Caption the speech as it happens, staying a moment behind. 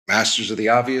Masters of the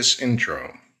Obvious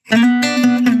intro.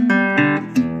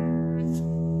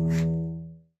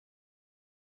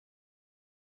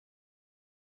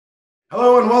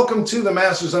 Hello and welcome to the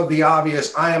Masters of the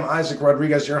Obvious. I am Isaac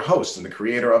Rodriguez, your host and the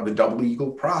creator of the Double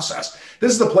Eagle Process.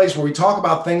 This is the place where we talk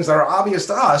about things that are obvious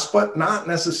to us, but not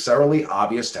necessarily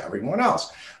obvious to everyone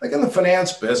else. Like in the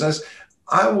finance business,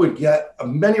 I would get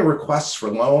many requests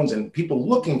for loans and people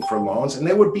looking for loans, and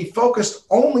they would be focused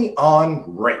only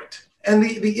on rate. And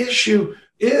the issue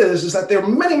is that there are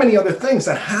many other things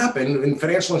that happen in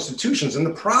financial institutions in the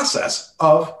process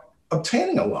of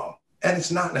obtaining a loan. And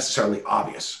it's not necessarily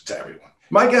obvious to everyone.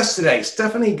 My guest today,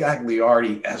 Stephanie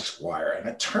Gagliardi, Esquire, an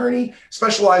attorney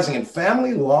specializing in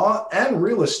family law and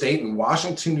real estate in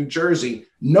Washington, New Jersey,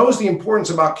 knows the importance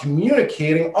about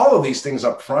communicating all of these things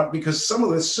up front because some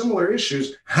of the similar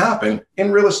issues happen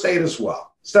in real estate as well.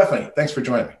 Stephanie, thanks for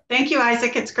joining me. Thank you,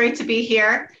 Isaac. It's great to be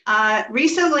here.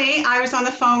 Recently, I was on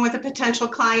the phone with a potential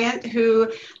client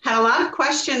who had a lot of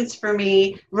questions for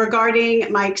me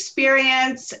regarding my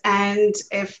experience and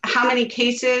how many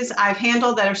cases I've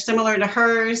handled that are similar to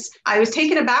hers. I was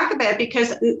taken aback a bit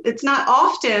because it's not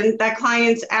often that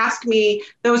clients ask me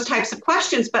those types of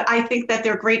questions, but I think that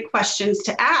they're great questions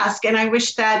to ask. And I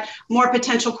wish that more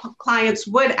potential clients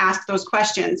would ask those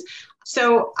questions.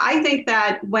 So I think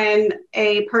that when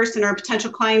a person or a potential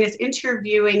client is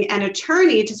interviewing an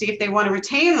attorney to see if they want to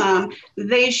retain them,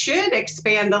 they should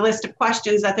expand the list of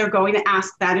questions that they're going to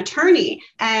ask that attorney.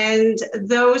 And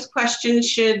those questions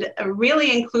should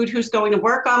really include who's going to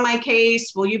work on my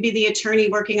case. Will you be the attorney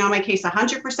working on my case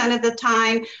 100% of the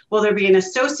time? Will there be an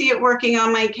associate working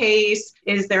on my case?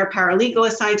 Is there a paralegal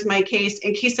assigned to my case?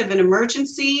 In case of an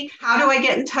emergency, how do I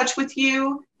get in touch with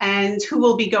you? And who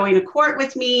will be going to court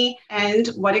with me, and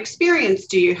what experience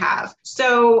do you have?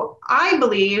 So I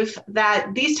believe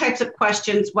that these types of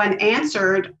questions, when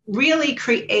answered, really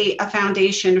create a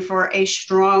foundation for a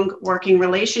strong working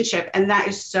relationship. And that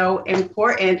is so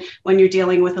important when you're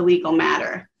dealing with a legal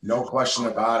matter. No question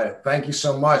about it. Thank you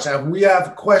so much. And we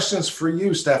have questions for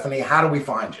you, Stephanie. How do we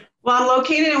find you? Well, I'm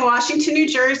located in Washington, New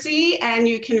Jersey, and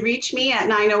you can reach me at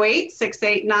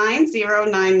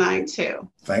 908-689-0992.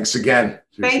 Thanks again.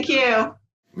 Thank you.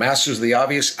 Masters of the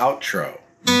Obvious outro.